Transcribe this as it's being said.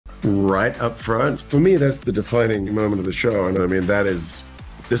right up front. For me, that's the defining moment of the show. And I mean, this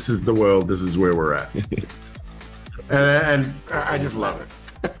is the world, this is where we're at. and I just love it.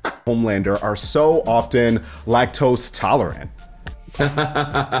 Homelander are so often lactose tolerant.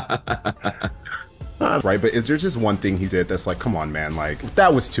 Right, but is there just one thing he did that's like, come on, man, like,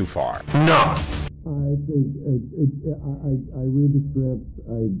 that was too far? No. I think I read the script,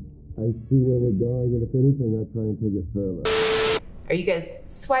 I see where we're going, and if anything, I try and take it further. Are you guys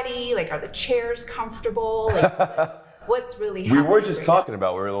sweaty? Like, are the chairs comfortable? Like, what's really happening? We were just talking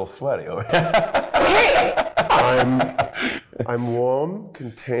about we were a little sweaty over here. Hey! I'm warm,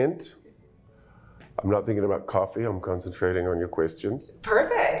 content. I'm not thinking about coffee. I'm concentrating on your questions.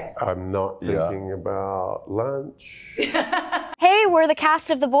 Perfect. I'm not thinking about lunch. Hey, we're the cast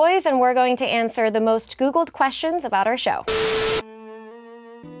of The Boys, and we're going to answer the most Googled questions about our show.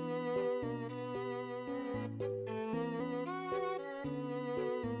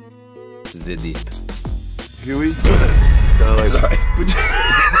 The deep. Huey? Sorry.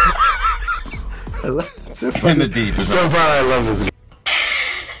 I love it. So far, In the deep. So far, I love this.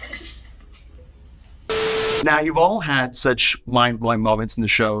 Now, you've all had such mind-blowing moments in the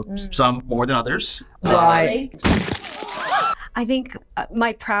show, some more than others. Right. I think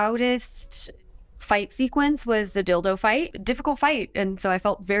my proudest fight sequence was the dildo fight. Difficult fight, and so I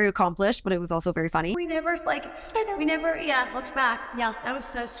felt very accomplished, but it was also very funny. We never looked back. Yeah, that was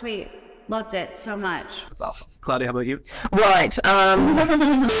so sweet. Loved it so much. Awesome. Claudia, how about you? Right.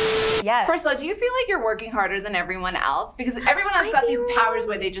 Yes. First of all, do you feel like you're working harder than everyone else? Because everyone else got these powers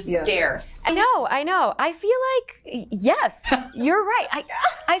where they just stare. I know. I feel like, yes, you're right.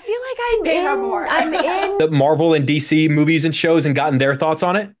 I feel like I'm in. The Marvel and DC movies and shows and gotten their thoughts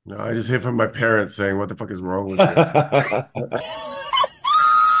on it? No, I just hear from my parents saying, what the fuck is wrong with you?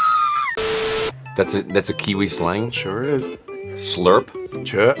 That's a Kiwi slang? Sure is. Slurp?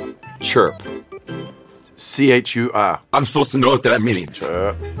 Chirp. Chirp. C-H-U-R. I'm supposed to know what that means.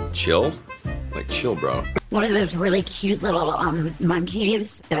 Chirp. Chill? Like chill, bro. One of those really cute little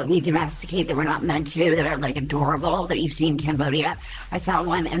monkeys that we domesticate that we're not meant to, that are like adorable, that you see in Cambodia. I saw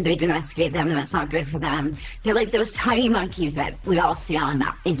one and they domesticate them and that's not good for them. They're like those tiny monkeys that we all see on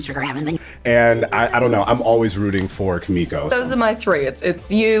Instagram. And I don't know, I'm always rooting for Kimiko. Those are my three. It's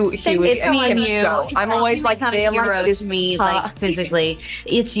you, Huey, it's me and you. I'm always like, not a hero to me, like physically.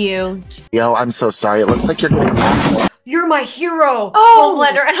 It's you. Yo, I'm so sorry. It looks like you're going You're my hero,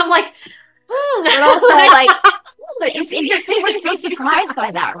 Homelander. And I'm like, but also like, but it's interesting. We're still surprised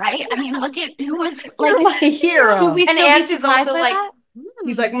by that, right? I mean, look at who was like my hero. Who we still be surprised by like, that?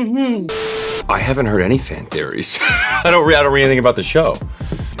 He's like, I haven't heard any fan theories. I don't read anything about the show.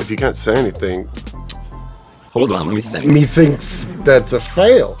 If you can't say anything, Hold on, let me think. methinks that's a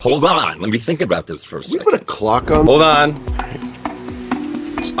fail. Hold on, let me think about this for a We second. put a clock on. Hold on.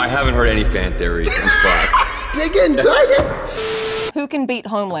 I haven't heard any fan theories. I'm fucked. Dig it. who can beat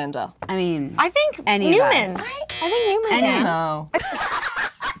Homelander? I mean, I think any Newman. of us. I think Newman can. No.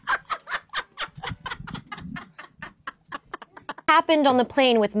 Happened on the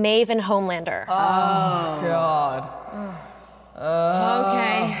plane with Maeve and Homelander. Oh, God.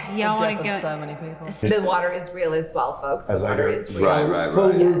 Okay, y'all want to go? So many people. The water is real as well, folks. The As I water heard. is real. Right.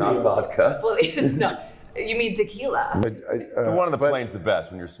 It's not vodka. Well, it's not. You mean tequila? The one on the plane's the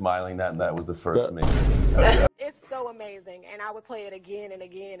best when you're smiling. That was the first for me. It's so amazing, and I would play it again and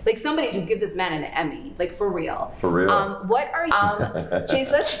again. Like, somebody just give this man an Emmy, like, for real. For real? What are you? Chace,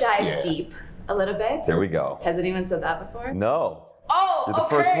 let's dive deep a little bit. There we go. Has anyone said that before? No. Oh, You're the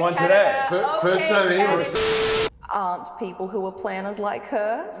first one today. First time anyone. Aren't people who are planners like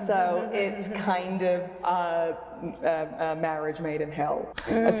her, so it's kind of a marriage made in hell,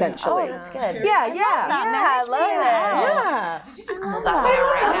 essentially. Oh, that's good. Yeah, I love it. yeah. Did you just call that out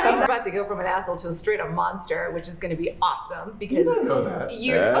right now? You're about to go from an asshole to a straight up monster, which is going to be awesome because You don't know that.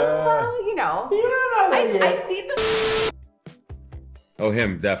 Oh, well, you know. You don't know that yet. I see the. Oh,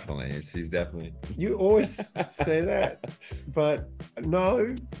 him, definitely. He's definitely. You always say that, but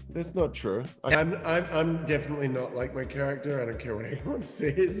no, that's not true. I'm definitely not like my character. I don't care what anyone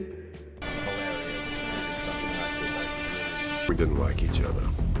says. We didn't like each other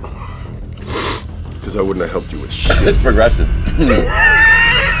because I wouldn't have helped you with shit. It's progressive.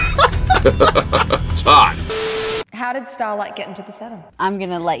 It's hot. How did Starlight get into the 7? I'm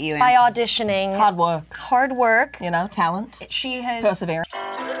gonna let you answer. By auditioning. Hard work. Hard work. You know, talent. She has. Perseverance.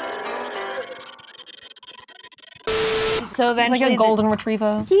 So He's eventually, like a golden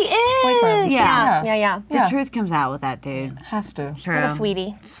retriever. He is. Boyfriend. Yeah. the truth comes out with that dude. Has to. True. What a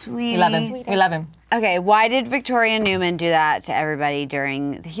sweetie. Sweetie. We love him. We love him. Okay, why did Victoria Newman do that to everybody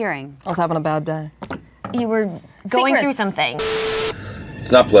during the hearing? I was having a bad day. You were going through Secrets. something.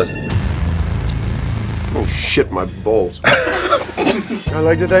 It's not pleasant. Oh shit, my balls. I'd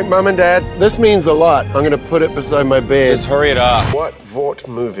like to thank Mom and Dad. This means a lot. I'm gonna put it beside my bed. Just hurry it up. What Vought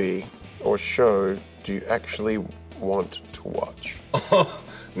movie or show do you actually want to watch?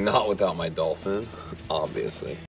 Not without my dolphin, obviously.